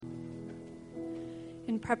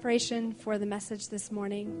In preparation for the message this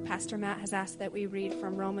morning, Pastor Matt has asked that we read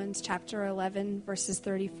from Romans chapter 11, verses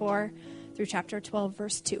 34 through chapter 12,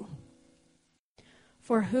 verse 2.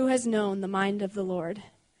 For who has known the mind of the Lord,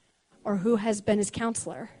 or who has been his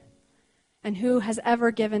counselor? And who has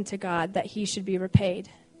ever given to God that he should be repaid?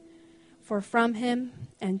 For from him,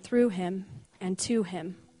 and through him, and to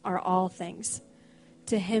him are all things.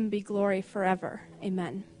 To him be glory forever.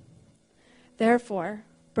 Amen. Therefore,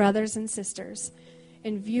 brothers and sisters,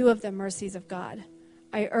 in view of the mercies of God,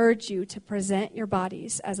 I urge you to present your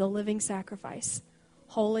bodies as a living sacrifice,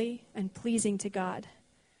 holy and pleasing to God.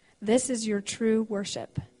 This is your true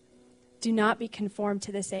worship. Do not be conformed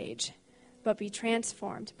to this age, but be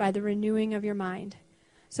transformed by the renewing of your mind,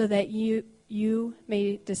 so that you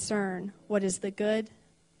may discern what is the good,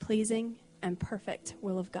 pleasing, and perfect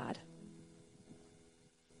will of God.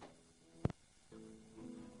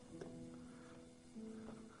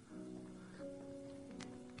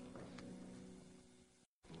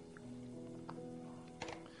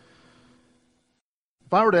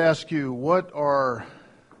 If I were to ask you, what are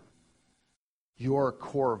your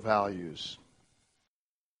core values?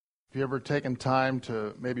 Have you ever taken time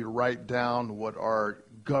to maybe write down what are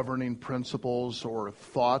governing principles or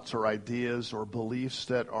thoughts or ideas or beliefs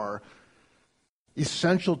that are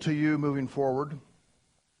essential to you moving forward?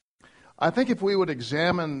 I think if we would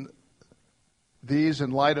examine these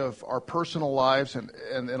in light of our personal lives and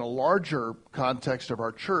in a larger context of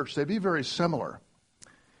our church, they'd be very similar.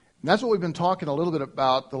 And that's what we've been talking a little bit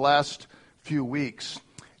about the last few weeks.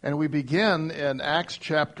 And we begin in Acts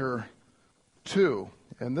chapter 2.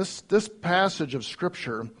 And this passage of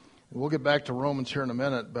Scripture, and we'll get back to Romans here in a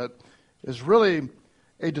minute, but is really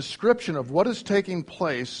a description of what is taking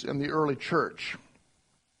place in the early church.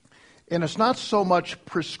 And it's not so much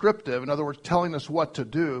prescriptive, in other words, telling us what to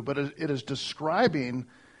do, but it is describing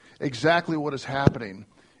exactly what is happening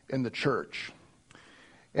in the church.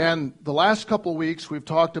 And the last couple of weeks, we've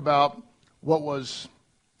talked about what was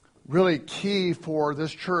really key for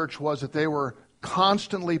this church was that they were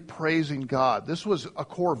constantly praising God. This was a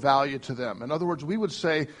core value to them. In other words, we would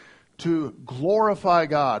say to glorify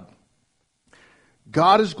God.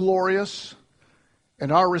 God is glorious,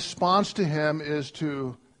 and our response to him is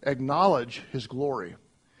to acknowledge his glory.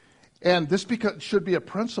 And this should be a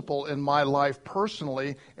principle in my life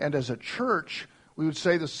personally, and as a church, we would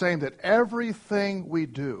say the same, that everything we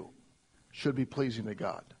do should be pleasing to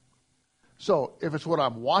God. So if it's what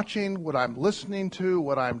I'm watching, what I'm listening to,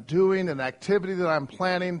 what I'm doing, an activity that I'm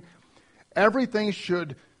planning, everything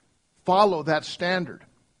should follow that standard.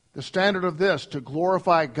 The standard of this, to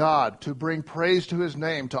glorify God, to bring praise to his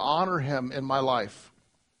name, to honor him in my life.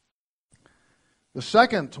 The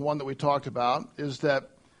second one that we talked about is that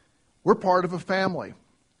we're part of a family.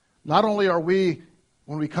 Not only are we,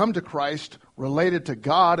 when we come to Christ, related to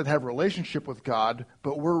God and have a relationship with God,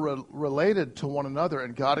 but we're related to one another,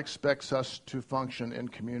 and God expects us to function in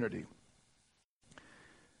community.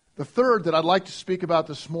 The third that I'd like to speak about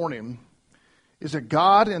this morning is that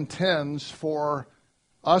God intends for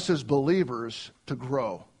us as believers to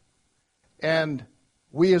grow, and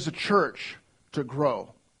we as a church to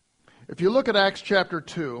grow. If you look at Acts chapter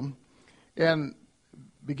 2, and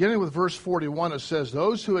beginning with verse 41, it says,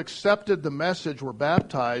 "Those who accepted the message were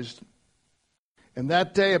baptized, and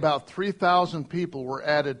that day about 3,000 people were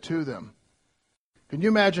added to them." Can you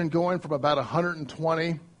imagine going from about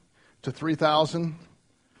 120 to 3,000?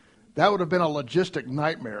 That would have been a logistic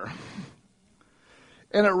nightmare.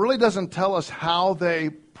 And it really doesn't tell us how they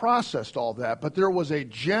processed all that, but there was a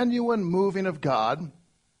genuine moving of God,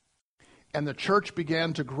 and the church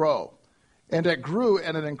began to grow. And it grew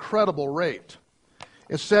at an incredible rate.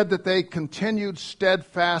 It said that they continued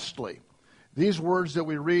steadfastly. These words that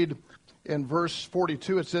we read in verse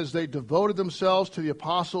 42, it says they devoted themselves to the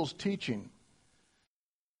apostles' teaching.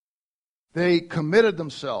 They committed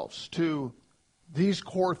themselves to these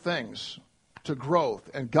core things, to growth.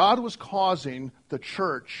 And God was causing the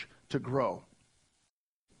church to grow.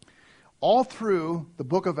 All through the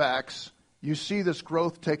book of Acts, you see this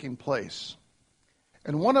growth taking place.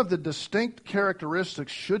 And one of the distinct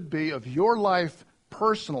characteristics should be of your life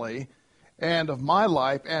personally and of my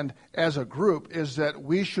life and as a group is that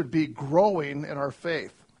we should be growing in our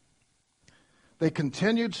faith. They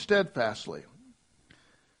continued steadfastly.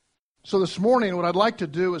 So this morning, what I'd like to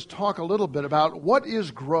do is talk a little bit about what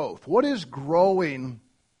is growth? What is growing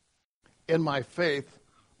in my faith?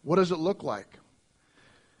 What does it look like?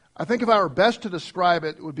 I think if I were best to describe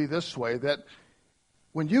it, it would be this way, that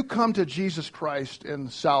when you come to Jesus Christ in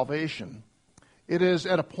salvation, it is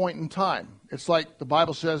at a point in time. It's like the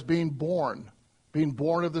Bible says being born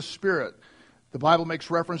of the Spirit. The Bible makes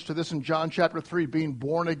reference to this in John chapter 3, being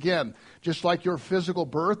born again. Just like your physical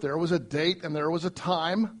birth, there was a date and there was a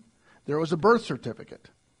time. There was a birth certificate.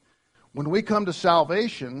 When we come to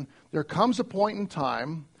salvation, there comes a point in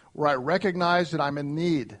time where I recognize that I'm in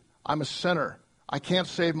need. I'm a sinner. I can't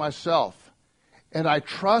save myself. And I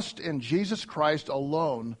trust in Jesus Christ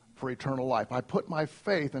alone for eternal life. I put my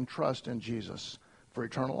faith and trust in Jesus for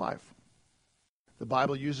eternal life. The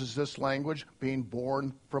Bible uses this language, being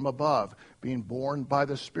born from above, being born by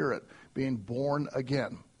the Spirit, being born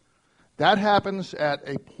again. That happens at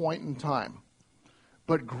a point in time.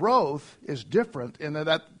 But growth is different in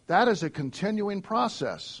that is a continuing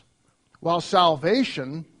process. While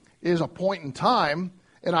salvation is a point in time,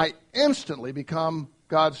 and I instantly become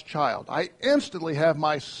God's child. I instantly have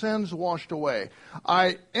my sins washed away.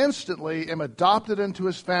 I instantly am adopted into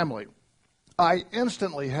His family. I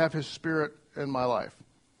instantly have His Spirit in my life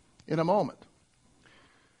in a moment.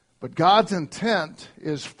 But God's intent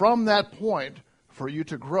is from that point for you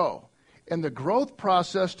to grow. And the growth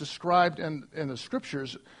process described in the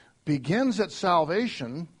Scriptures begins at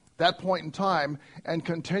salvation, that point in time, and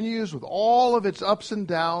continues with all of its ups and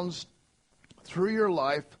downs through your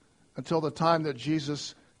life until the time that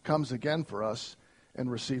Jesus comes again for us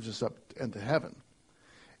and receives us up into heaven.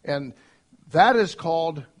 And that is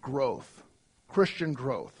called growth, Christian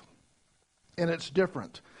growth. And it's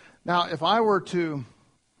different. Now, if I were to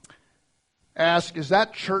ask, is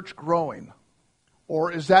that church growing?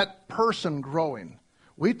 Or is that person growing?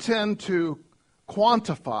 We tend to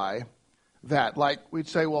quantify that. Like we'd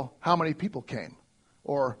say, well, how many people came?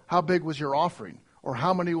 Or how big was your offering? Or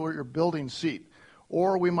how many were your building seat?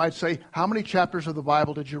 Or we might say, how many chapters of the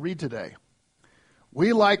Bible did you read today?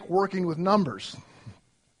 We like working with numbers.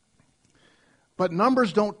 But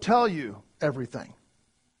numbers don't tell you everything.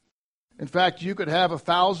 In fact, you could have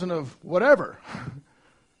 1,000 of whatever.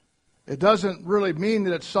 It doesn't really mean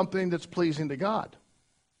that it's something that's pleasing to God.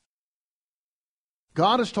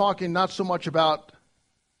 God is talking not so much about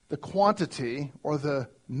the quantity or the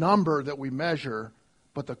number that we measure,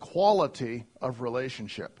 but the quality of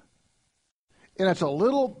relationship. And it's a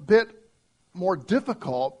little bit more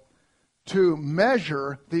difficult to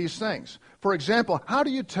measure these things. For example, how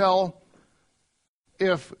do you tell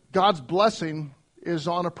if God's blessing is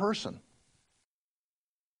on a person?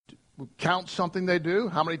 Count something they do?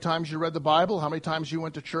 How many times you read the Bible? How many times you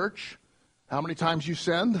went to church? How many times you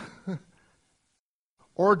sinned?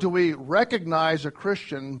 Or do we recognize a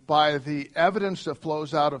Christian by the evidence that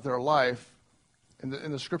flows out of their life, and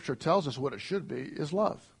the Scripture tells us what it should be, is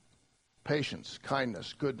love, patience,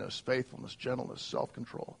 kindness, goodness, faithfulness, gentleness,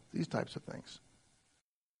 self-control, these types of things.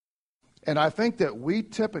 And I think that we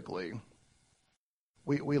typically,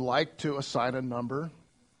 we like to assign a number.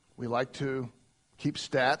 We like to keep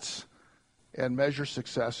stats and measure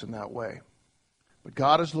success in that way. But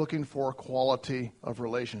God is looking for quality of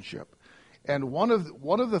relationship. And one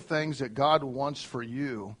of the things that God wants for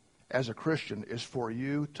you as a Christian is for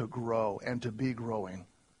you to grow and to be growing.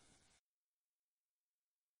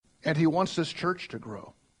 And He wants this church to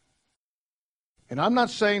grow. And I'm not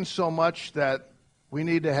saying so much that we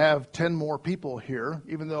need to have 10 more people here,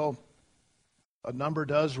 even though a number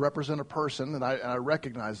does represent a person, and I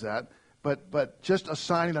recognize that. But just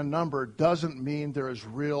assigning a number doesn't mean there is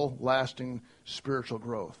real, lasting spiritual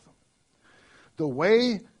growth. The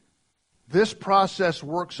way this process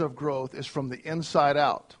works of growth is from the inside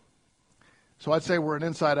out. So I'd say we're an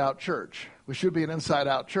inside-out church. We should be an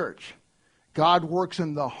inside-out church. God works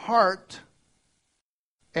in the heart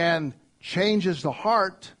and changes the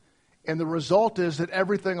heart, and the result is that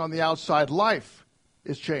everything on the outside life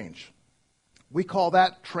is changed. We call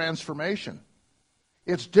that transformation.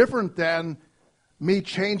 It's different than me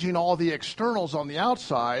changing all the externals on the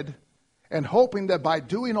outside and hoping that by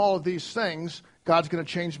doing all of these things, God's going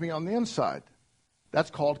to change me on the inside. That's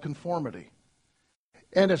called conformity.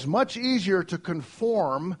 And it's much easier to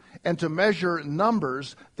conform and to measure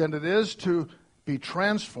numbers than it is to be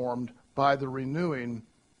transformed by the renewing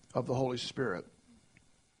of the Holy Spirit.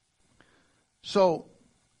 So,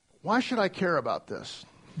 why should I care about this?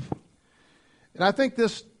 And I think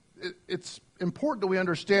it's important that we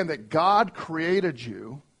understand that God created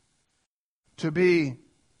you to be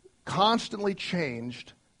constantly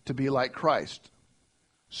changed to be like Christ.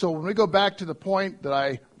 So when we go back to the point that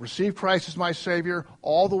I received Christ as my Savior,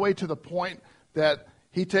 all the way to the point that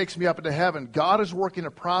He takes me up into heaven, God is working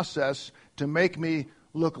a process to make me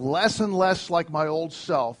look less and less like my old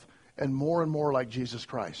self and more like Jesus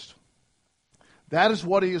Christ. That is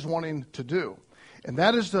what He is wanting to do. And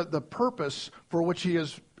that is the purpose for which He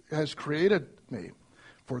has created me,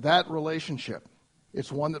 for that relationship.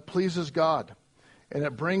 It's one that pleases God. And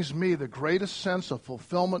it brings me the greatest sense of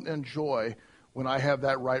fulfillment and joy when I have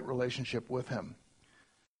that right relationship with him.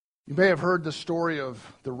 You may have heard the story of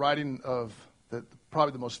the writing of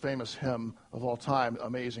probably the most famous hymn of all time,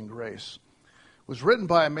 Amazing Grace. It was written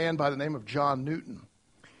by a man by the name of John Newton.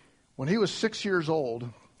 When he was 6 years old,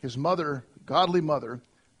 his mother, godly mother,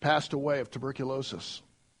 passed away of tuberculosis.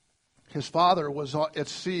 His father was at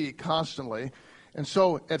sea constantly, and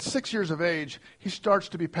so at 6 years of age, he starts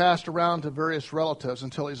to be passed around to various relatives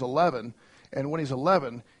until he's 11, and when he's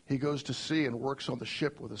 11, he goes to sea and works on the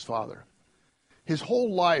ship with his father. His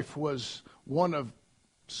whole life was one of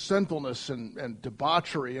sinfulness and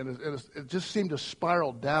debauchery, and it just seemed to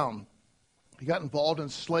spiral down. He got involved in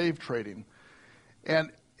slave trading,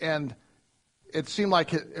 and it seemed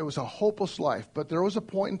like it was a hopeless life. But there was a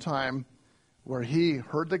point in time where he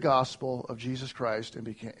heard the gospel of Jesus Christ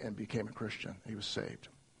and became a Christian. He was saved.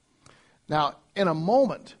 Now, in a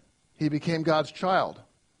moment, he became God's child,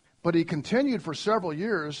 but he continued for several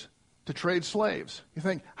years to trade slaves. You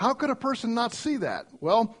think, how could a person not see that?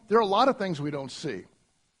 Well, there are a lot of things we don't see.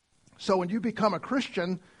 So when you become a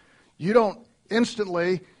Christian, you don't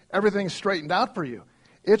instantly, everything's straightened out for you.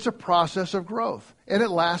 It's a process of growth, and it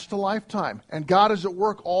lasts a lifetime. And God is at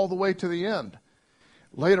work all the way to the end.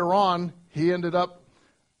 Later on, he ended up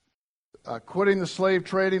quitting the slave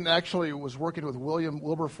trading. Actually, was working with William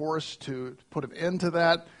Wilberforce to put an end to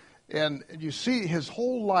that. And you see, his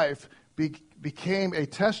whole life became a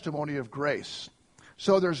testimony of grace.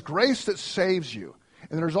 So there's grace that saves you.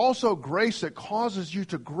 And there's also grace that causes you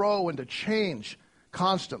to grow and to change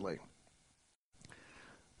constantly.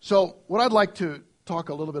 So what I'd like to talk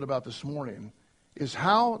a little bit about this morning is,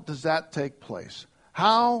 how does that take place?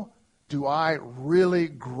 How do I really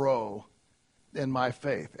grow in my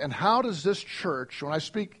faith? And how does this church, when I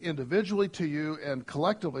speak individually to you and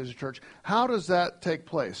collectively as a church, how does that take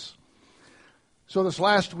place? So this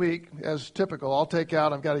last week, as typical, I've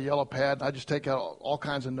got a yellow pad, and I just take out all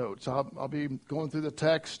kinds of notes. I'll be going through the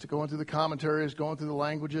text, going through the commentaries, going through the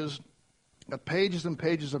languages, got pages and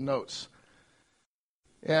pages of notes.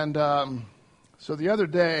 And so the other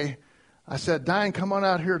day, I said, Diane, come on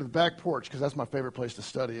out here to the back porch, because that's my favorite place to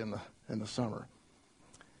study in the summer.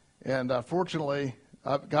 And fortunately,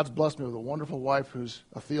 God's blessed me with a wonderful wife who's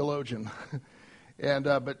a theologian. And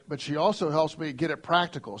but she also helps me get it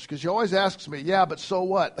practical, because she always asks me, yeah, but so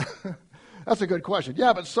what? That's a good question.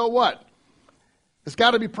 Yeah, but so what? It's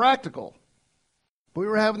got to be practical. But we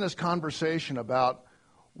were having this conversation about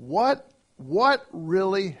what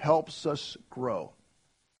really helps us grow.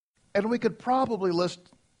 And we could probably list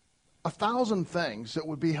 1,000 things that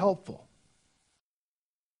would be helpful.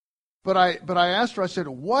 But I asked her, I said,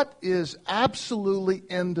 what is absolutely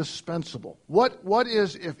indispensable? What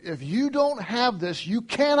is, if you don't have this, you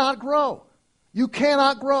cannot grow. You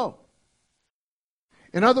cannot grow.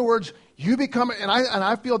 In other words, you become, and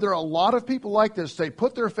I feel there are a lot of people like this. They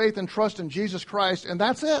put their faith and trust in Jesus Christ, and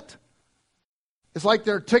that's it. It's like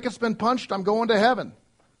their ticket's been punched, I'm going to heaven.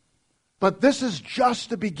 But this is just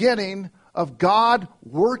the beginning of God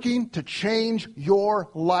working to change your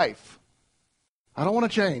life. I don't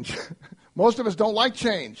want to change. Most of us don't like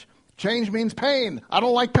change. Change means pain. I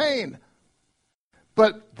don't like pain.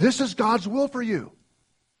 But this is God's will for you.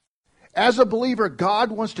 As a believer,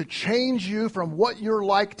 God wants to change you from what you're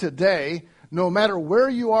like today, no matter where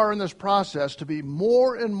you are in this process, to be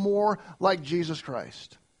more and more like Jesus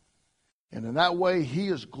Christ. And in that way, He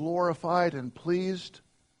is glorified and pleased.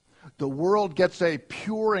 The world gets a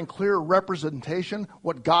pure and clear representation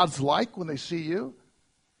what God's like when they see you.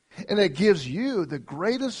 And it gives you the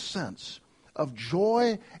greatest sense of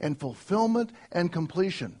joy and fulfillment and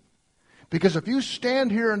completion. Because if you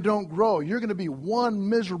stand here and don't grow, you're going to be one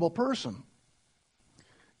miserable person.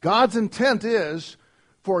 God's intent is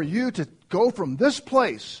for you to go from this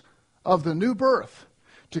place of the new birth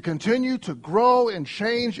to continue to grow and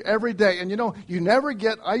change every day. And you never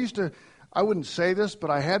get, I wouldn't say this, but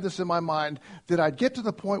I had this in my mind, that I'd get to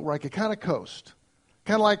the point where I could kind of coast.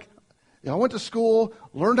 Kind of like, I went to school,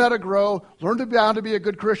 learned how to grow, learned how to be a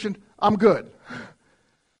good Christian. I'm good.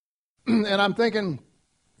 And I'm thinking,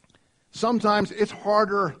 sometimes it's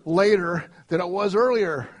harder later than it was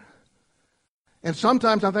earlier. And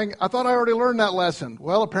sometimes I'm thinking, I thought I already learned that lesson.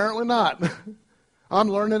 Well, apparently not. I'm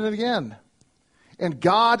learning it again. And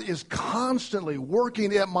God is constantly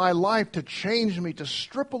working at my life to change me, to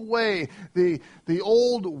strip away the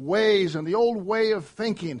old ways and the old way of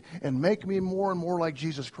thinking and make me more and more like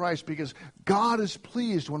Jesus Christ, because God is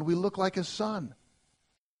pleased when we look like His Son.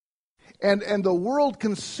 And the world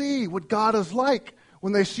can see what God is like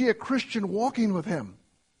when they see a Christian walking with Him.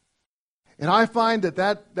 And I find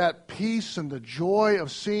that peace and the joy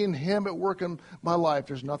of seeing Him at work in my life,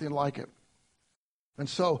 there's nothing like it. And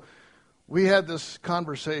so we had this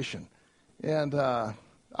conversation, and I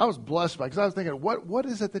was blessed by it because I was thinking, what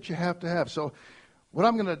is it that you have to have? So what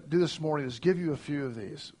I'm going to do this morning is give you a few of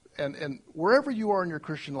these. And wherever you are in your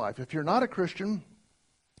Christian life, if you're not a Christian,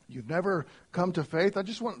 you've never come to faith, I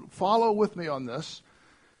just want to follow with me on this.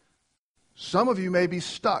 Some of you may be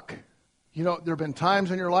stuck. You know, there have been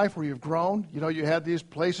times in your life where you've grown. You know, you had these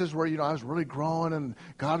places where, I was really growing and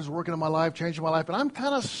God is working in my life, changing my life, and I'm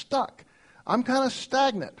kind of stuck. I'm kind of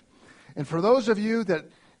stagnant. And for those of you that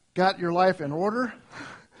got your life in order,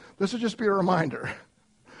 this will just be a reminder.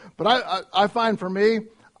 But I find for me,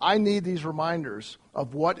 I need these reminders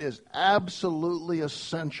of what is absolutely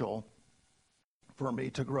essential for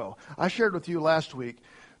me to grow. I shared with you last week,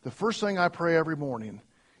 the first thing I pray every morning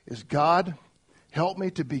is, God, help me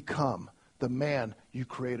to become the man you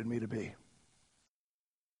created me to be.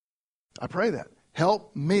 I pray that.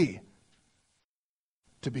 Help me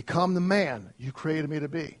to become the man you created me to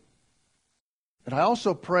be. And I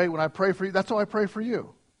also pray, when I pray for you, that's how I pray for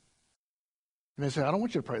you. You may say, I don't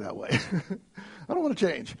want you to pray that way. I don't want to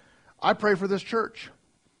change. I pray for this church.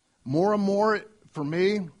 More and more, for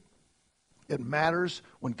me, it matters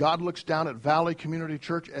when God looks down at Valley Community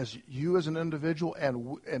Church as you as an individual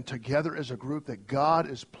and together as a group, that God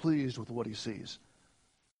is pleased with what He sees.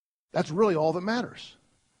 That's really all that matters.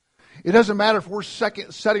 It doesn't matter if we're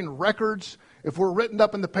setting records, if we're written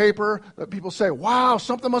up in the paper, that people say, wow,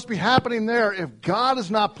 something must be happening there. If God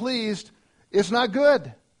is not pleased, it's not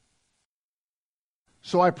good.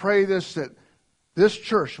 So I pray that this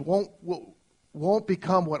church won't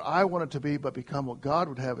become what I want it to be, but become what God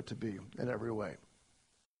would have it to be in every way.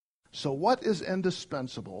 So what is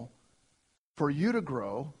indispensable for you to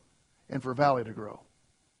grow and for Valley to grow?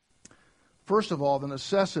 First of all, the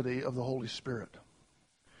necessity of the Holy Spirit.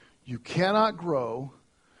 You cannot grow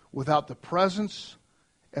without the presence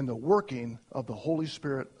and the working of the Holy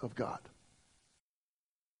Spirit of God.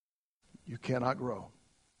 You cannot grow.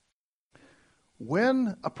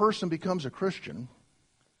 When a person becomes a Christian,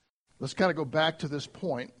 let's kind of go back to this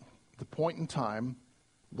point, the point in time.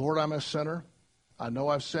 Lord, I'm a sinner. I know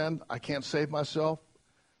I've sinned. I can't save myself.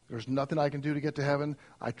 There's nothing I can do to get to heaven.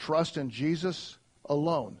 I trust in Jesus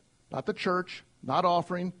alone. Not the church, not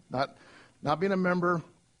offering, not being a member.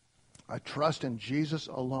 I trust in Jesus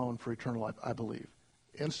alone for eternal life, I believe.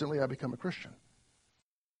 Instantly I become a Christian.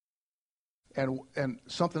 And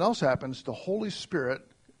something else happens. The Holy Spirit,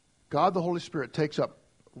 God the Holy Spirit, takes up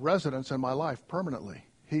residence in my life permanently.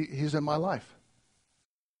 He's in my life.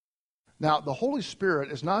 Now, the Holy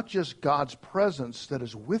Spirit is not just God's presence that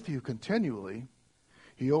is with you continually.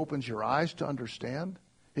 He opens your eyes to understand.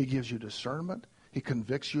 He gives you discernment. He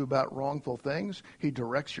convicts you about wrongful things. He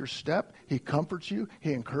directs your step. He comforts you.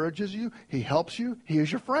 He encourages you. He helps you. He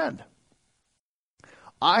is your friend.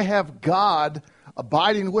 I have God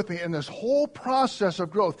abiding with me in this whole process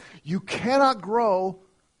of growth. You cannot grow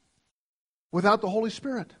without the Holy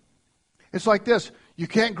Spirit. It's like this. You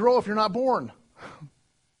can't grow if you're not born.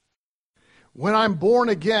 When I'm born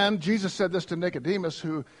again, Jesus said this to Nicodemus,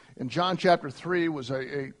 who in John chapter 3 was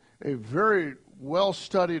a very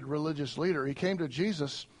well-studied religious leader. He came to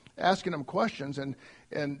Jesus asking him questions,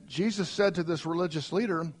 and Jesus said to this religious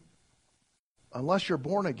leader, unless you're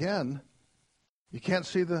born again, you can't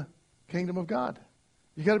see the kingdom of God.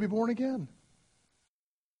 You got to be born again.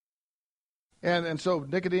 And so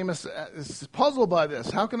Nicodemus is puzzled by this.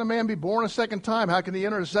 How can a man be born a second time? How can he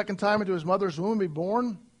enter a second time into his mother's womb and be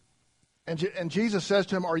born? And Jesus says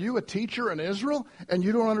to him, are you a teacher in Israel and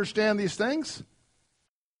you don't understand these things?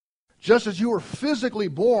 Just as you were physically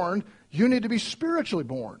born, you need to be spiritually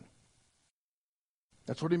born.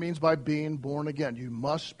 That's what he means by being born again. You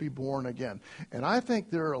must be born again. And I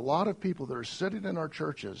think there are a lot of people that are sitting in our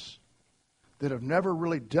churches that have never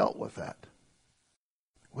really dealt with that.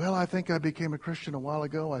 Well, I think I became a Christian a while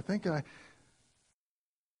ago.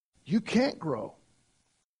 You can't grow.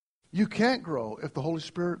 You can't grow if the Holy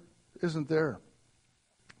Spirit isn't there,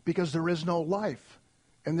 because there is no life.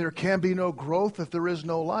 And there can be no growth if there is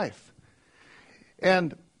no life.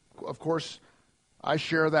 And, of course, I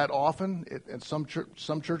share that often. In some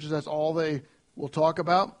churches, that's all they will talk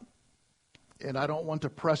about. And I don't want to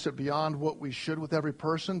press it beyond what we should with every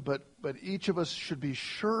person, but each of us should be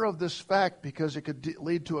sure of this fact, because it could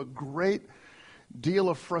lead to a great deal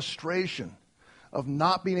of frustration of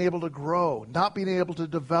not being able to grow, not being able to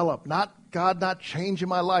develop, God not changing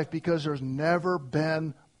my life, because there's never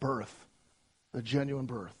been birth, the genuine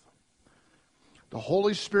birth. The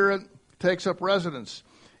Holy Spirit takes up residence.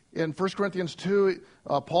 In 1 Corinthians 2,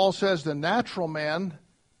 Paul says the natural man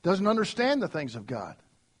doesn't understand the things of God.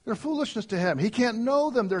 They're foolishness to him. He can't know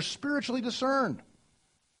them. They're spiritually discerned.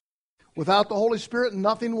 Without the Holy Spirit,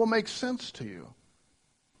 nothing will make sense to you.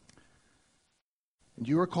 And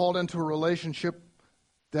you are called into a relationship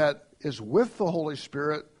that is with the Holy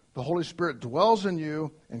Spirit. The Holy Spirit dwells in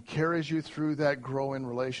you and carries you through that growing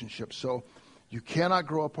relationship. So you cannot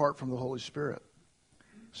grow apart from the Holy Spirit.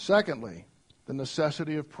 Secondly, the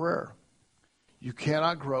necessity of prayer. You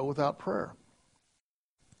cannot grow without prayer.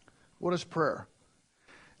 What is prayer?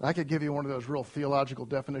 And I could give you one of those real theological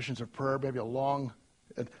definitions of prayer, maybe a long...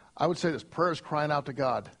 I would say this: prayer is crying out to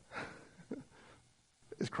God.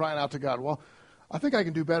 It's crying out to God. Well, I think I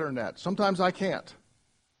can do better than that. Sometimes I can't.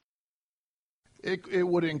 It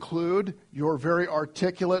would include your very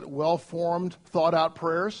articulate, well-formed, thought-out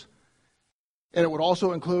prayers. And it would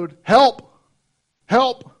also include help.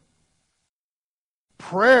 Help.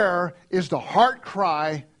 Prayer is the heart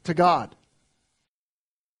cry to God.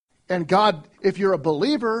 And God, if you're a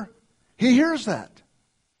believer, He hears that.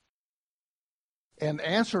 And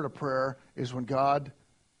answer to prayer is when God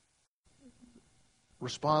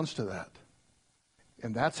responds to that.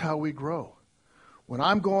 And that's how we grow. When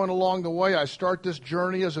I'm going along the way, I start this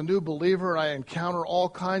journey as a new believer, and I encounter all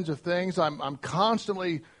kinds of things. I'm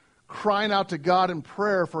constantly crying out to God in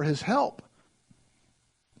prayer for His help.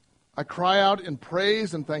 I cry out in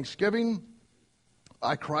praise and thanksgiving.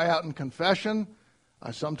 I cry out in confession.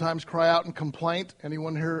 I sometimes cry out in complaint.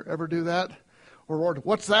 Anyone here ever do that? Or, Lord,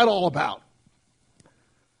 what's that all about?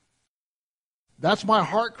 That's my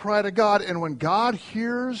heart cry to God. And when God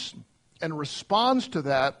hears and responds to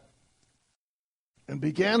that and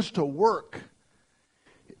begins to work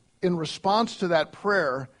in response to that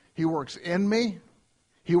prayer, He works in me,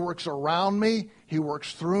 He works around me, He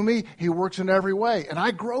works through me, He works in every way. And I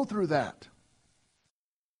grow through that.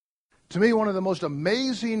 To me, one of the most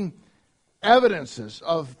amazing evidences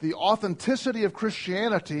of the authenticity of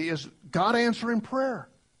Christianity is God answering prayer.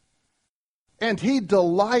 And He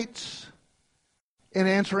delights in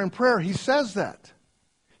answering prayer. He says that.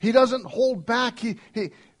 He doesn't hold back.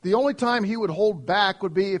 The only time He would hold back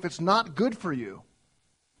would be if it's not good for you.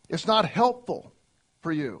 It's not helpful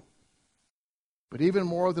for you. But even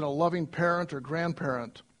more than a loving parent or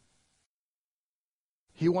grandparent,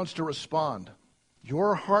 He wants to respond.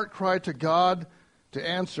 Your heart cry to God to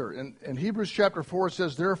answer. In Hebrews chapter 4 it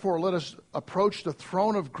says, "Therefore let us approach the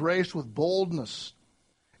throne of grace with boldness."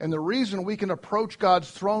 And the reason we can approach God's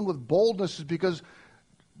throne with boldness is because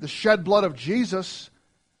the shed blood of Jesus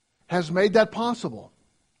has made that possible.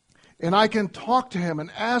 And I can talk to Him and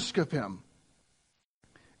ask of Him.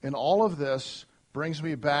 And all of this brings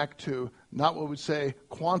me back to not what we would say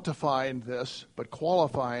quantifying this, but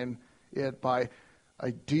qualifying it by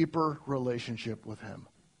a deeper relationship with Him.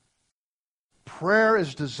 Prayer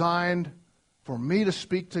is designed for me to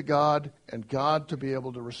speak to God and God to be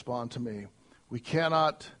able to respond to me. We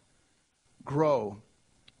cannot grow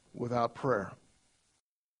without prayer.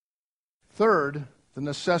 Third, the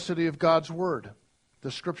necessity of God's Word,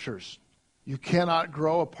 the Scriptures. You cannot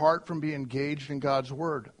grow apart from being engaged in God's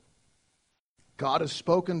Word. God has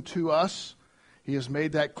spoken to us. He has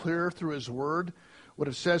made that clear through His Word. What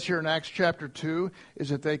it says here in Acts chapter 2 is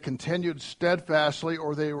that they continued steadfastly,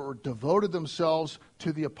 or they were devoted themselves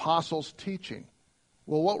to the apostles' teaching.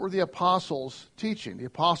 Well, what were the apostles teaching? The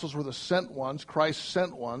apostles were the sent ones, Christ's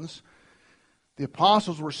sent ones. The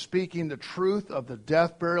apostles were speaking the truth of the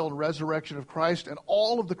death, burial, and resurrection of Christ and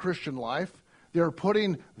all of the Christian life. They are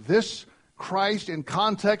putting this Christ in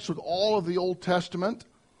context with all of the Old Testament.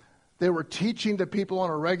 They were teaching to people on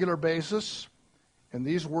a regular basis, and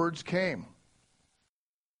these words came.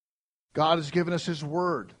 God has given us His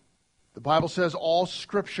Word. The Bible says all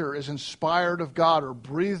Scripture is inspired of God or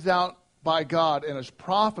breathed out by God and is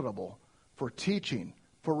profitable for teaching,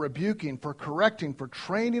 for rebuking, for correcting, for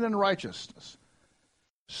training in righteousness,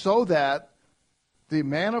 so that the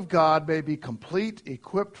man of God may be complete,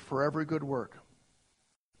 equipped for every good work.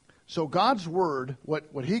 So God's Word,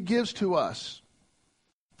 what He gives to us,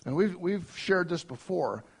 and we've shared this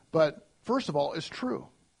before, but first of all, it's true.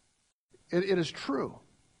 It is true.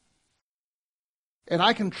 And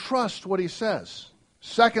I can trust what He says.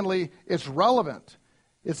 Secondly, it's relevant.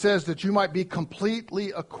 It says that you might be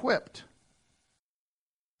completely equipped.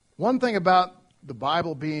 One thing about the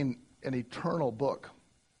Bible being an eternal book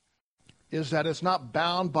is that it's not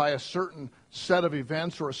bound by a certain set of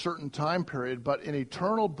events or a certain time period, but an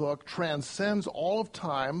eternal book transcends all of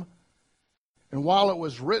time. And while it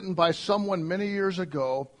was written by someone many years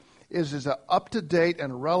ago, is as up to date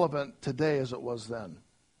and relevant today as it was then.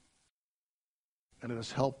 And it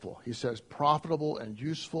is helpful. He says profitable and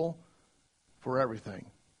useful for everything.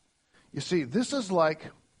 You see, this is like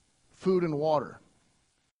food and water.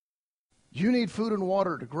 You need food and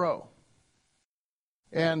water to grow.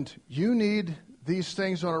 And you need these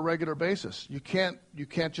things on a regular basis. You can't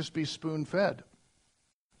just be spoon-fed.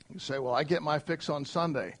 You say, well, I get my fix on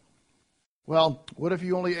Sunday. Well, what if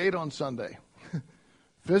you only ate on Sunday?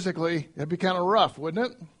 Physically, it'd be kind of rough,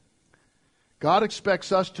 wouldn't it? God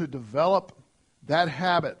expects us to develop that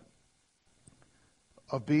habit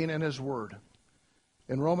of being in His Word.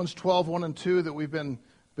 In Romans 12, 1 and 2 that we've been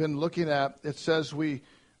looking at, it says we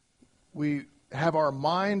have our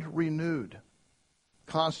mind renewed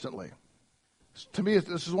constantly. To me,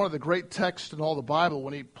 this is one of the great texts in all the Bible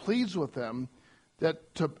when He pleads with them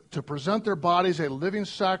that to present their bodies a living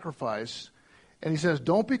sacrifice. And He says,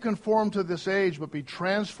 don't be conformed to this age, but be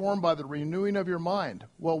transformed by the renewing of your mind.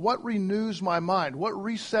 Well, what renews my mind? What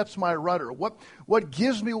resets my rudder? What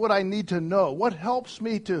gives me what I need to know? What helps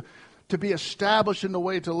me to be established in the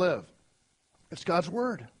way to live? It's God's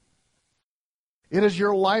Word. It is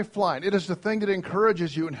your lifeline. It is the thing that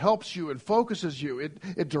encourages you and helps you and focuses you.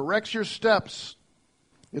 It directs your steps.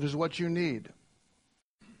 It is what you need.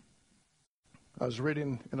 I was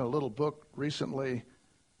reading in a little book recently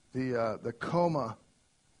the coma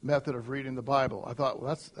method of reading the Bible. I thought,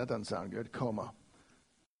 well, that doesn't sound good, coma.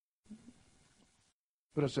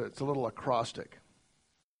 But it's a little acrostic.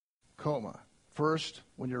 Coma. First,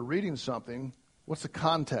 when you're reading something, what's the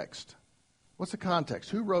context? What's the context?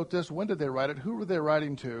 Who wrote this? When did they write it? Who were they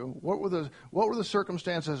writing to? What were the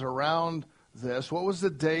circumstances around this? What was the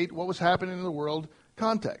date? What was happening in the world?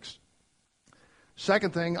 Context.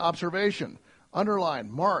 Second thing, observation. Underline,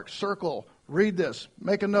 mark, circle, read this,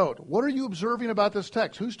 make a note. What are you observing about this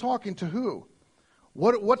text? Who's talking to who?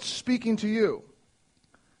 What's speaking to you?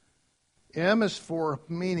 M is for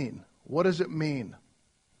meaning. What does it mean?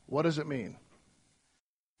 What does it mean?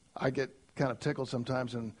 I get kind of tickled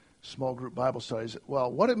sometimes in small group Bible studies. Well,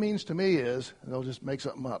 what it means to me is, and they'll just make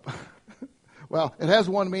something up. Well, it has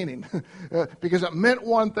one meaning because it meant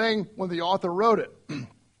one thing when the author wrote it.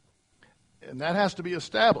 And that has to be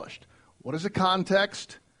established. What is the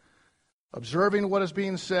context? Observing what is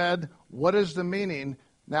being said. What is the meaning?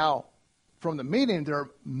 Now, from the meaning, there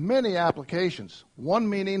are many applications. One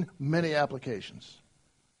meaning, many applications.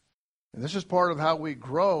 And this is part of how we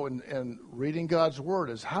grow in reading God's Word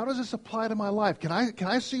is how does this apply to my life? Can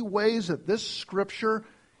I see ways that this Scripture,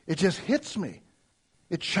 it just hits me.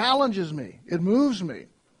 It challenges me. It moves me.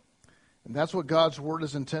 And that's what God's Word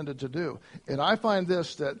is intended to do. And I find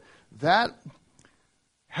this, that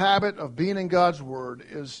habit of being in God's Word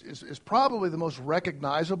is probably the most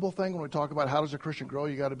recognizable thing when we talk about how does a Christian grow.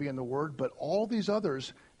 You got to be in the Word. But all these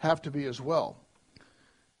others have to be as well.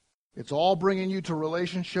 It's all bringing you to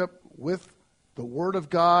relationship with the Word of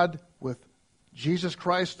God, with Jesus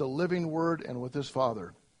Christ, the living Word, and with His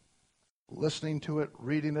Father. Listening to it,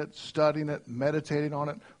 reading it, studying it, meditating on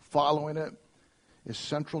it, following it is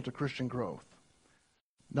central to Christian growth.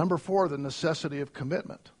 Number 4, the necessity of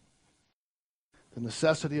commitment. The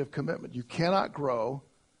necessity of commitment. You cannot grow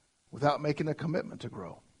without making a commitment to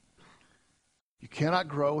grow. You cannot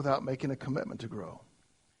grow without making a commitment to grow.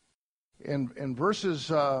 In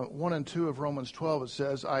verses 1 and 2 of Romans 12, it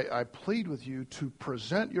says, I plead with you to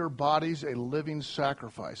present your bodies a living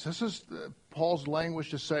sacrifice. This is Paul's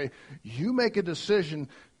language to say, you make a decision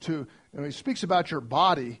to, when he speaks about your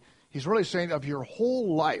body, he's really saying of your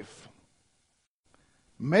whole life,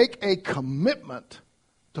 make a commitment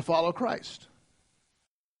to follow Christ.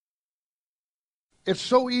 It's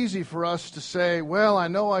so easy for us to say, well, I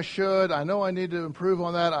know I should, I know I need to improve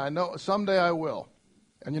on that, I know someday I will.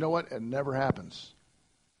 And you know what? It never happens.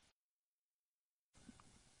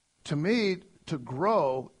 To me, to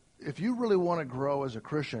grow, if you really want to grow as a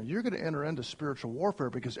Christian, you're going to enter into spiritual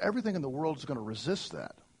warfare because everything in the world is going to resist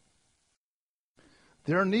that.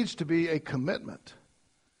 There needs to be a commitment.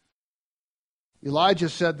 Elijah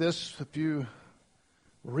said this, if you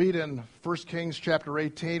read in 1 Kings chapter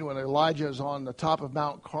 18, when Elijah is on the top of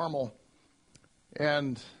Mount Carmel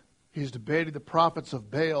and he's debating the prophets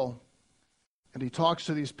of Baal. And he talks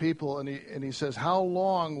to these people, and he says, how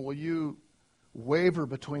long will you waver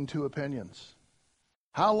between two opinions?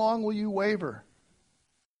 How long will you waver?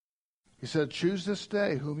 He said, choose this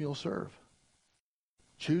day whom you'll serve.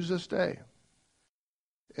 Choose this day.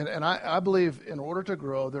 And I believe in order to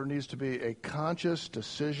grow, there needs to be a conscious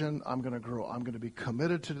decision. I'm going to grow. I'm going to be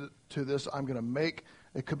committed to this. I'm going to make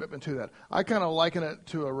a commitment to that. I kind of liken it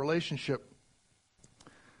to a relationship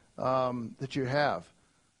that you have.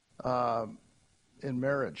 In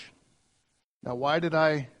marriage. Now, why did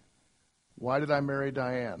I marry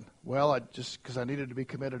Diane? Well, just because I needed to be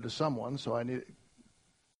committed to someone, so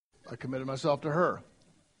I committed myself to her.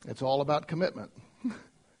 It's all about commitment.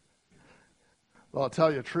 Well, I'll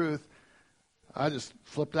tell you the truth, I just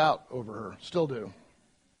flipped out over her. Still do.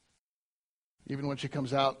 Even when she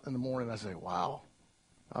comes out in the morning, I say, wow,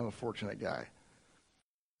 I'm a fortunate guy.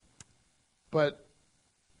 But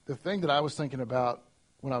the thing that I was thinking about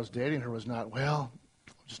when I was dating her was not, well,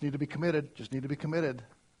 just need to be committed, just need to be committed.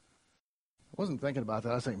 I wasn't thinking about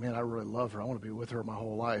that. I was thinking, man, I really love her. I want to be with her my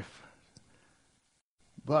whole life.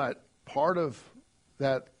 But part of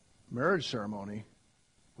that marriage ceremony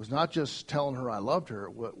was not just telling her I loved her,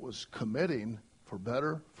 it was committing for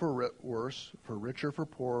better, for worse, for richer, for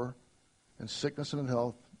poorer, in sickness and in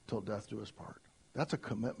health, till death do us part. That's a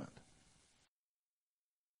commitment.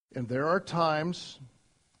 And there are times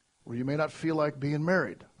where you may not feel like being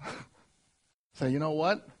married. Say, you know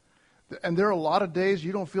what? And there are a lot of days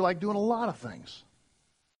you don't feel like doing a lot of things.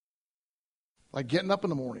 Like getting up in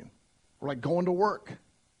the morning or like going to work.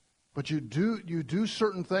 But you do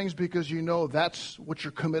certain things because you know that's what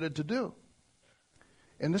you're committed to do.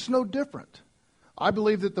 And it's no different. I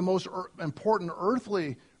believe that the most important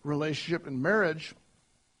earthly relationship in marriage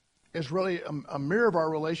is really a mirror of our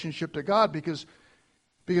relationship to God, because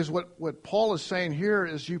what Paul is saying here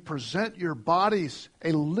is you present your bodies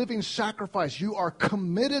a living sacrifice. You are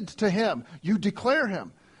committed to Him. You declare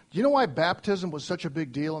Him. Do you know why baptism was such a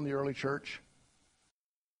big deal in the early church?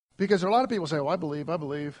 Because a lot of people say, oh, I believe.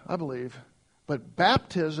 But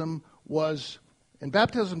baptism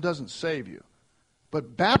doesn't save you.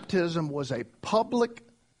 But baptism was a public,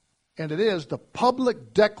 and it is the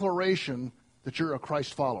public declaration that you're a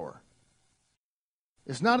Christ follower.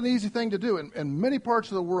 It's not an easy thing to do. In many parts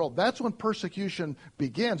of the world, that's when persecution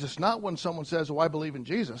begins. It's not when someone says, oh, I believe in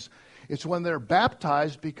Jesus. It's when they're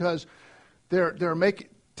baptized because they're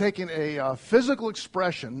taking a physical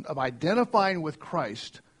expression of identifying with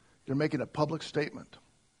Christ. They're making a public statement.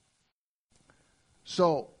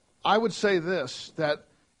 So I would say this, that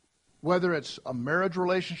whether it's a marriage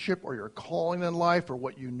relationship or your calling in life or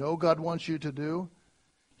what you know God wants you to do,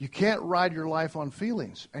 you can't ride your life on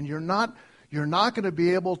feelings. And you're not going to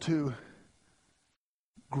be able to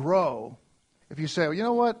grow if you say, well, you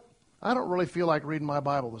know what? I don't really feel like reading my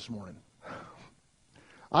Bible this morning.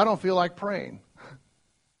 I don't feel like praying.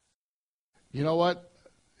 You know what?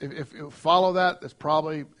 If you follow that,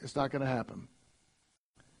 it's not going to happen.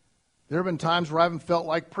 There have been times where I haven't felt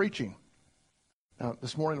like preaching. Now,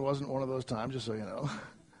 this morning wasn't one of those times, just so you know.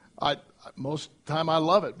 Most time I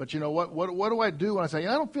love it, but you know what? What do I do when I say,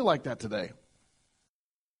 I don't feel like that today?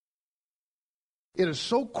 It is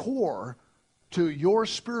so core to your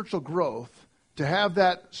spiritual growth to have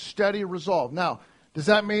that steady resolve. Now, does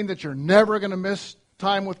that mean that you're never going to miss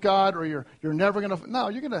time with God, or you're never going to? No,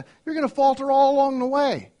 you're going to falter all along the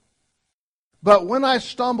way. But when I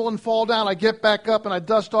stumble and fall down, I get back up and I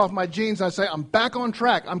dust off my jeans and I say, I'm back on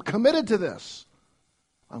track. I'm committed to this.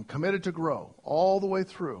 I'm committed to grow all the way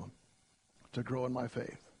through, to grow in my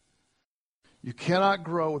faith. You cannot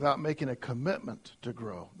grow without making a commitment to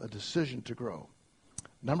grow, a decision to grow.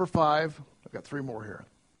 Number 5, I've got 3 more here.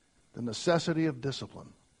 The necessity of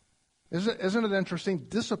discipline. Isn't it interesting?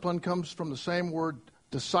 Discipline comes from the same word,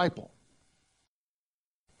 disciple.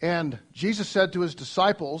 And Jesus said to his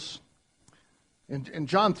disciples, in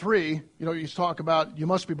John 3, you talk about you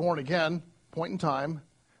must be born again, point in time.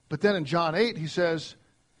 But then in John 8, he says,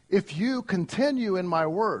 if you continue in my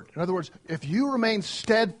word, in other words, if you remain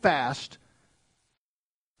steadfast,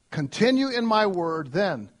 continue in my word,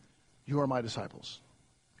 then you are my disciples.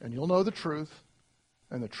 And you'll know the truth,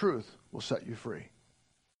 and the truth will set you free.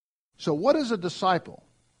 So what is a disciple?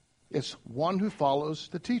 It's one who follows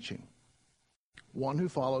the teaching. One who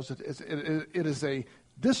follows it. It is a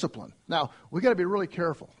discipline. Now, we got to be really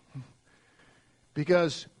careful,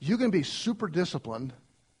 because you can be super disciplined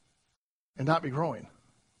and not be growing.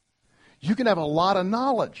 You can have a lot of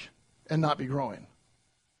knowledge and not be growing.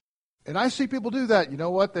 And I see people do that. You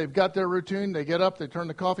know what? They've got their routine. They get up, they turn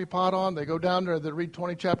the coffee pot on, they go down there, they read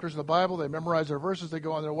 20 chapters of the Bible, they memorize their verses, they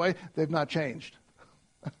go on their way. They've not changed.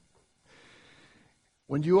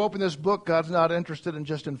 When you open this book, God's not interested in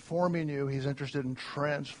just informing you. He's interested in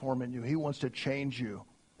transforming you. He wants to change you.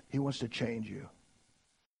 He wants to change you.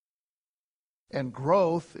 And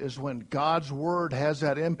growth is when God's word has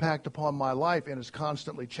that impact upon my life and is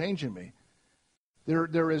constantly changing me.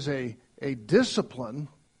 There is a discipline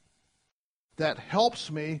that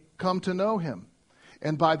helps me come to know Him.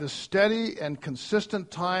 And by the steady and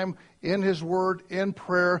consistent time in His word, in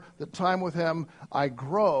prayer, the time with Him, I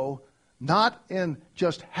grow, not in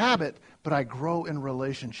just habit, but I grow in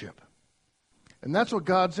relationship. And that's what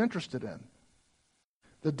God's interested in.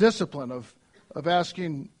 The discipline of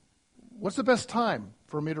asking, what's the best time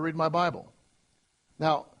for me to read my Bible?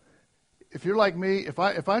 Now, if you're like me, if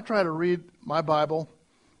I try to read my Bible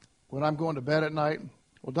when I'm going to bed at night,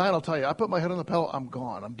 well, Diane will tell you, I put my head on the pillow, I'm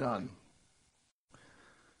gone, I'm done.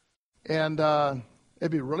 And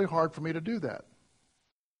it'd be really hard for me to do that.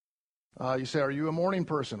 You say, are you a morning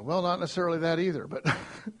person? Well, not necessarily that either, but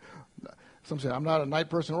some say I'm not a night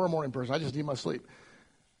person or a morning person. I just need my sleep.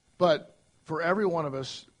 But for every one of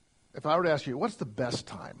us, if I were to ask you, what's the best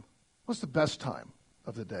time? What's the best time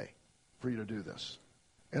of the day for you to do this?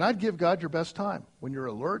 And I'd give God your best time. When you're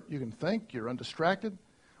alert, you can think, you're undistracted.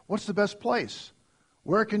 What's the best place?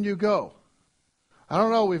 Where can you go? I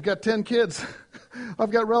don't know, we've got 10 kids.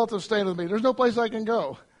 I've got relatives staying with me. There's no place I can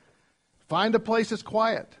go. Find a place that's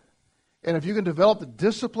quiet. And if you can develop the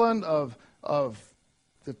discipline of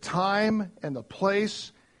the time and the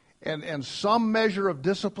place and some measure of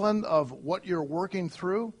discipline of what you're working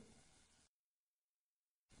through,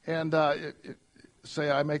 and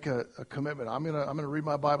say I make a commitment, I'm gonna read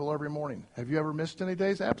my Bible every morning. Have you ever missed any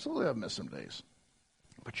days? Absolutely, I've missed some days.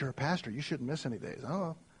 But you're a pastor, you shouldn't miss any days.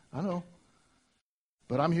 I know.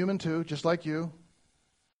 But I'm human too, just like you.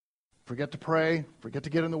 Forget to pray, forget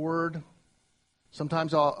to get in the Word.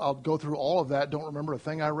 Sometimes I'll go through all of that, don't remember a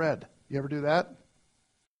thing I read. You ever do that?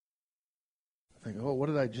 I think, oh, what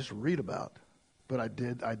did I just read about? But I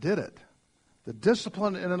did it. The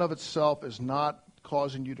discipline in and of itself is not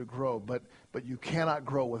causing you to grow, but you cannot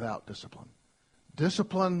grow without discipline.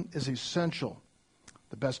 Discipline is essential.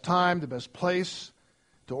 The best time, the best place,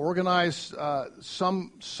 to organize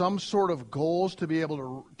some sort of goals to be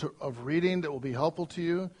able to of reading that will be helpful to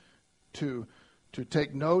you, to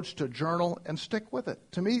take notes, to journal, and stick with it.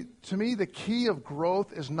 To me, the key of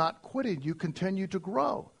growth is not quitting. You continue to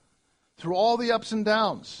grow through all the ups and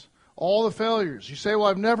downs, all the failures. You say, well,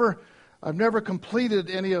 I've never completed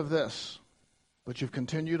any of this, but you've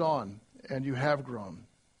continued on, and you have grown.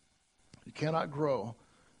 You cannot grow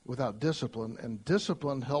without discipline, and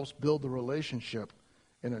discipline helps build the relationship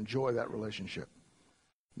and enjoy that relationship.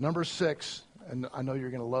 Number 6, and I know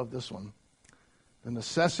you're going to love this one, the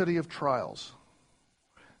necessity of trials.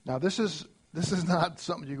 Now, this is not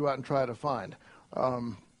something you go out and try to find.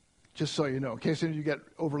 Just so you know, in case you get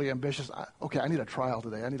overly ambitious, I need a trial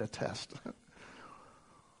today. I need a test.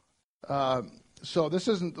 So this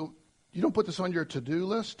isn't, you don't put this on your to-do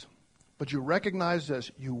list, but you recognize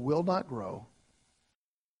this, you will not grow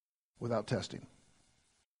without testing.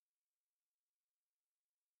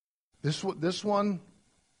 This one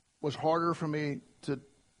was harder for me to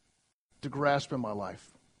grasp in my life.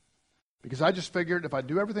 Because I just figured if I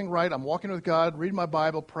do everything right, I'm walking with God, reading my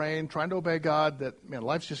Bible, praying, trying to obey God, that, man,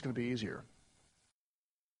 life's just going to be easier.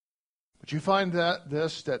 But you find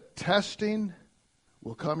that testing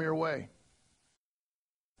will come your way.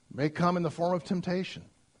 It may come in the form of temptation.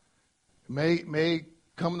 It may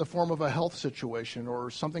come in the form of a health situation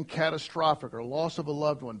or something catastrophic or loss of a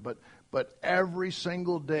loved one. But every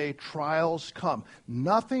single day, trials come.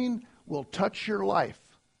 Nothing will touch your life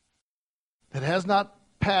that has not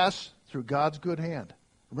passed through God's good hand.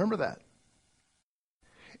 Remember that.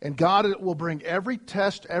 And God will bring every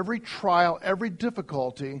test, every trial, every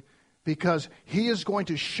difficulty because He is going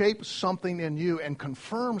to shape something in you and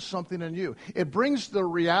confirm something in you. It brings the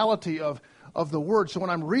reality of the Word. So when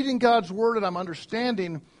I'm reading God's Word and I'm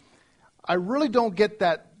understanding, I really don't get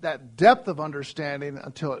that depth of understanding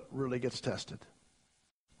until it really gets tested.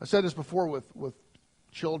 I said this before with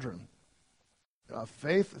children.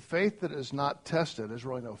 Faith that is not tested is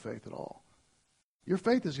really no faith at all. Your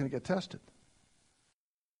faith is going to get tested.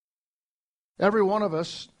 Every one of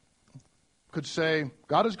us could say,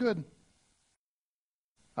 God is good.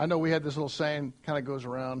 I know we had this little saying, kind of goes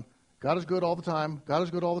around, God is good all the time. God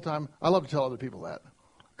is good all the time. I love to tell other people that.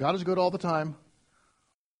 God is good all the time.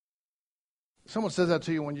 Someone says that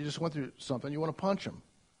to you when you just went through something, you want to punch them.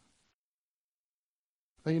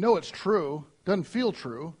 Now you know it's true, doesn't feel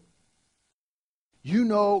true. You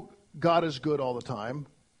know God is good all the time.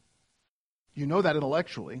 You know that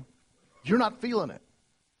intellectually. You're not feeling it.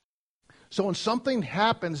 So when something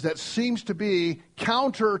happens that seems to be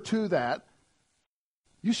counter to that,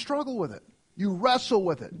 you struggle with it. You wrestle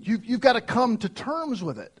with it. You've got to come to terms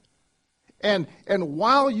with it. And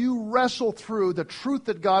while you wrestle through the truth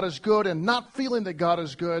that God is good and not feeling that God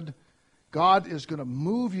is good, God is going to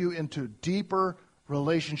move you into deeper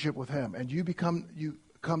relationship with Him. And you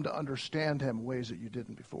come to understand Him in ways that you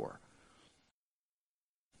didn't before.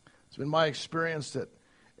 It's been my experience that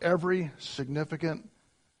every significant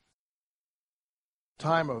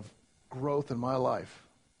time of growth in my life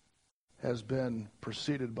has been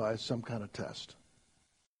preceded by some kind of test.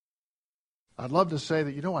 I'd love to say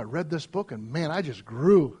that, I read this book and, man, I just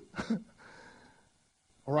grew.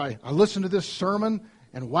 Or I listened to this sermon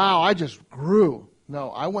and wow, I just grew. No,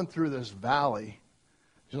 I went through this valley.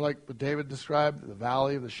 Like what David described, the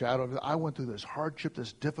valley of the shadow of death. I went through this hardship,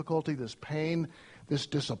 this difficulty, this pain, this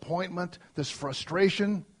disappointment, this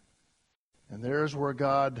frustration. And there's where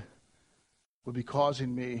God would be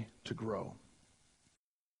causing me to grow.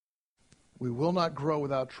 We will not grow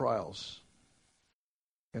without trials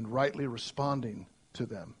and rightly responding to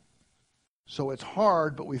them. So it's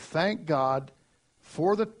hard, but we thank God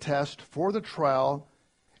for the test, for the trial,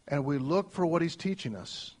 and we look for what He's teaching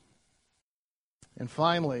us. And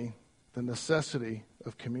finally, the necessity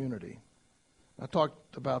of community. I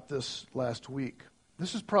talked about this last week.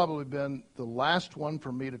 This has probably been the last one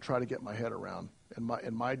for me to try to get my head around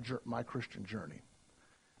in my Christian journey,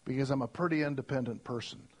 because I'm a pretty independent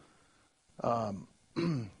person.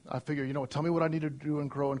 I figure, tell me what I need to do and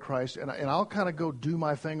grow in Christ, and I'll kind of go do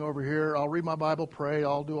my thing over here. I'll read my Bible, pray,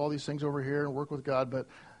 I'll do all these things over here and work with God, but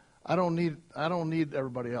I don't need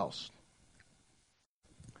everybody else.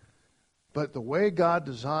 But the way God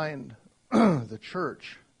designed the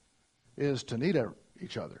church is to need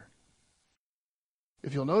each other.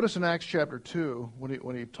 If you'll notice in Acts chapter 2,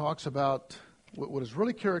 when he talks about what is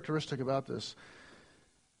really characteristic about this,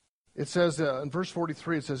 it says in verse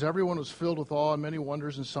 43, it says, everyone was filled with awe and many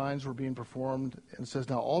wonders and signs were being performed. And it says,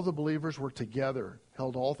 now all the believers were together,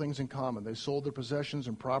 held all things in common. They sold their possessions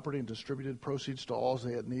and property and distributed proceeds to all as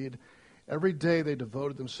they had need. Every day they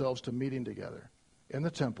devoted themselves to meeting together in the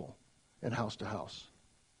temple and house to house.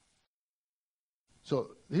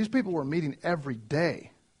 So these people were meeting every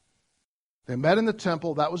day. They met in the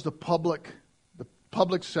temple. That was the public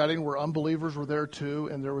setting where unbelievers were there too,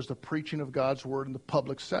 and there was the preaching of God's word in the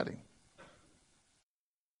public setting.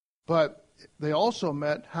 But they also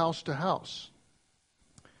met house to house.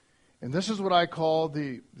 And this is what I call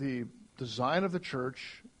the design of the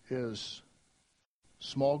church is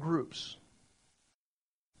small groups.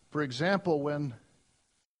 For example, when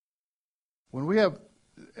we have,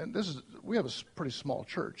 we have a pretty small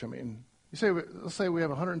church. I mean, let's say we have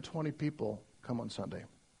 120 people come on Sunday.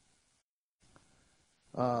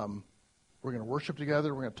 We're going to worship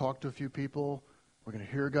together. We're going to talk to a few people. We're going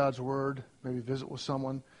to hear God's word. Maybe visit with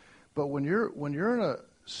someone. But when you're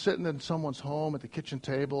sitting in someone's home at the kitchen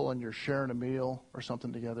table and you're sharing a meal or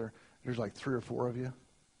something together, there's like 3 or 4 of you.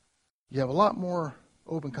 You have a lot more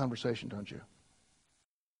open conversation, don't you?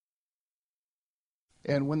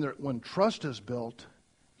 And when trust is built,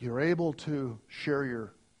 you're able to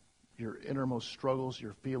share your innermost struggles,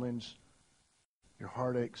 your feelings, your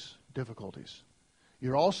heartaches, difficulties.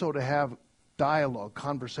 You're also to have dialogue,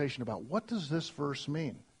 conversation about what does this verse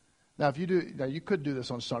mean? Now, you could do this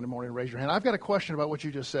on Sunday morning and raise your hand. I've got a question about what you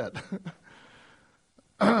just said.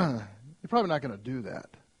 You're probably not going to do that.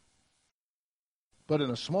 But in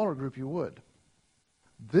a smaller group, you would.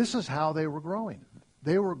 This is how they were growing.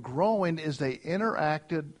 They were growing as they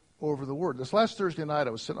interacted over the word. This last Thursday night, I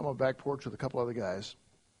was sitting on my back porch with a couple other guys.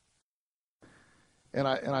 And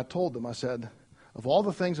I told them, I said, of all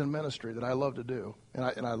the things in ministry that I love to do, and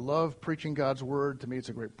I love preaching God's word. To me, it's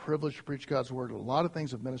a great privilege to preach God's word. A lot of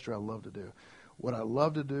things of ministry I love to do. What I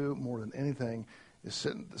love to do more than anything is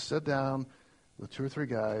sit down with 2 or 3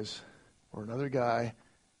 guys or another guy.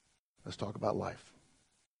 Let's talk about life.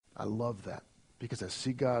 I love that because I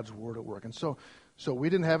see God's word at work. And so we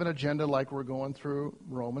didn't have an agenda like we're going through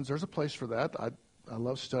Romans. There's a place for that. I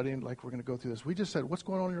love studying like we're going to go through this. We just said, what's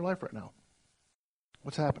going on in your life right now?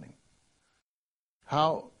 What's happening?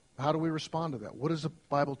 How do we respond to that? What does the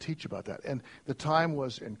Bible teach about that? And the time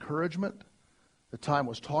was encouragement. The time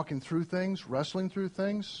was talking through things, wrestling through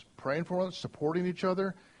things, praying for one another, supporting each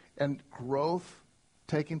other, and growth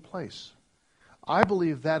taking place. I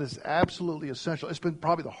believe that is absolutely essential. It's been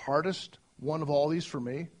probably the hardest one of all these for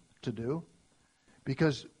me to do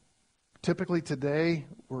because typically today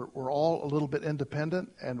we're all a little bit independent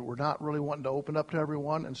and we're not really wanting to open up to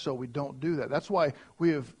everyone, and so we don't do that. That's why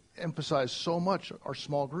we have emphasized so much our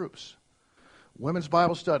small groups. Women's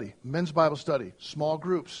Bible study, men's Bible study, small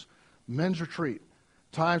groups, men's retreat,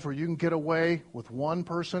 times where you can get away with 1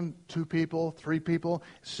 person, 2 people, 3 people,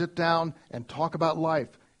 sit down and talk about life,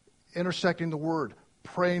 intersecting the word,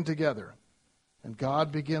 praying together, and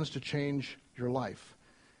God begins to change your life.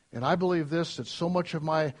 And I believe that so much of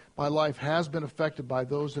my life has been affected by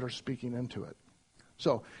those that are speaking into it.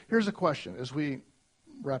 So here's a question as we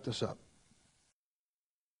wrap this up.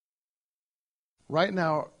 Right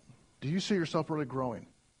now, do you see yourself really growing?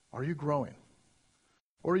 Are you growing?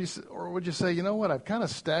 Or would you say, you know what, I've kind of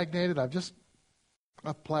stagnated, I've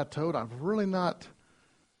plateaued, I've really not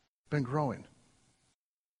been growing.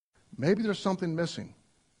 Maybe there's something missing.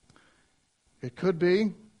 It could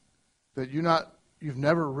be that you've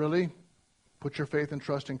never really put your faith and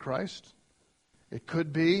trust in Christ. It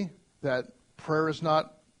could be that prayer is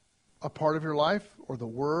not a part of your life, or the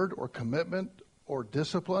word, or commitment, or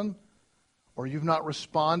discipline, or you've not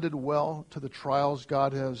responded well to the trials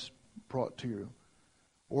God has brought to you,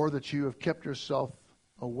 or that you have kept yourself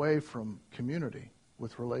away from community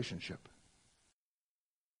with relationship.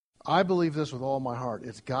 I believe this with all my heart.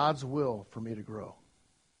 It's God's will for me to grow.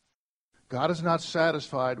 God is not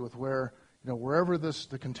satisfied with wherever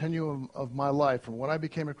the continuum of my life, from when I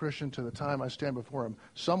became a Christian to the time I stand before Him,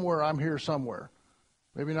 somewhere I'm here somewhere.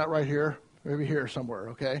 Maybe not right here, maybe here somewhere,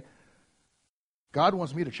 okay? God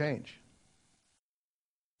wants me to change.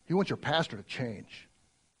 He wants your pastor to change.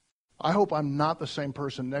 I hope I'm not the same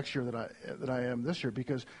person next year that I am this year,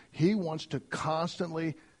 because He wants to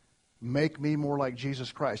constantly make me more like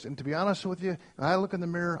Jesus Christ. And to be honest with you, when I look in the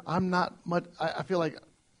mirror, I feel like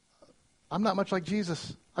I'm not much like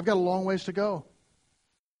Jesus. I've got a long ways to go.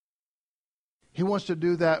 He wants to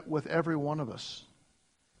do that with every one of us.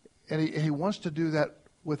 And he wants to do that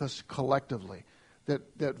with us collectively.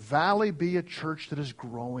 That Valley be a church that is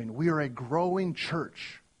growing. We are a growing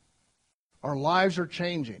church. Our lives are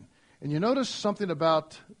changing. And you notice something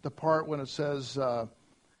about the part when it says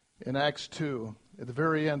in Acts 2, at the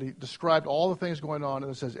very end, he described all the things going on,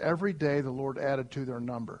 and it says, every day the Lord added to their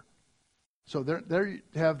number. So there you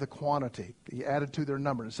have the quantity. He added to their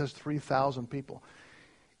number. It says 3,000 people.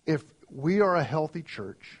 If we are a healthy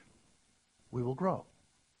church, we will grow.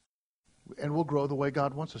 And we'll grow the way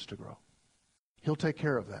God wants us to grow. He'll take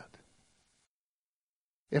care of that.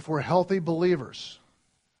 If we're healthy believers,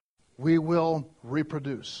 we will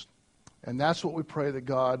reproduce. And that's what we pray that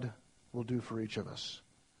God will do for each of us.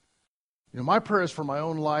 My prayer is for my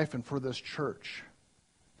own life and for this church,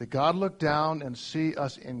 that God look down and see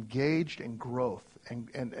us engaged in growth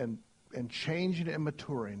and changing and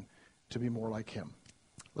maturing to be more like Him.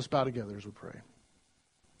 Let's bow together as we pray.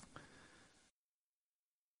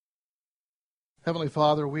 Heavenly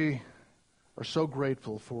Father, we are so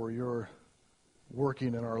grateful for your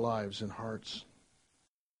working in our lives and hearts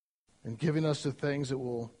and giving us the things that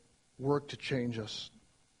will work to change us.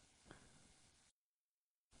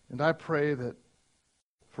 And I pray that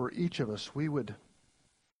for each of us, we would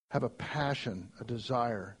have a passion, a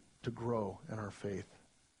desire to grow in our faith,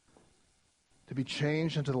 to be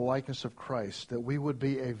changed into the likeness of Christ, that we would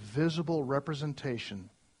be a visible representation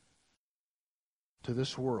to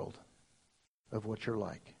this world of what you're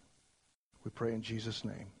like. We pray in Jesus'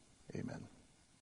 name. Amen.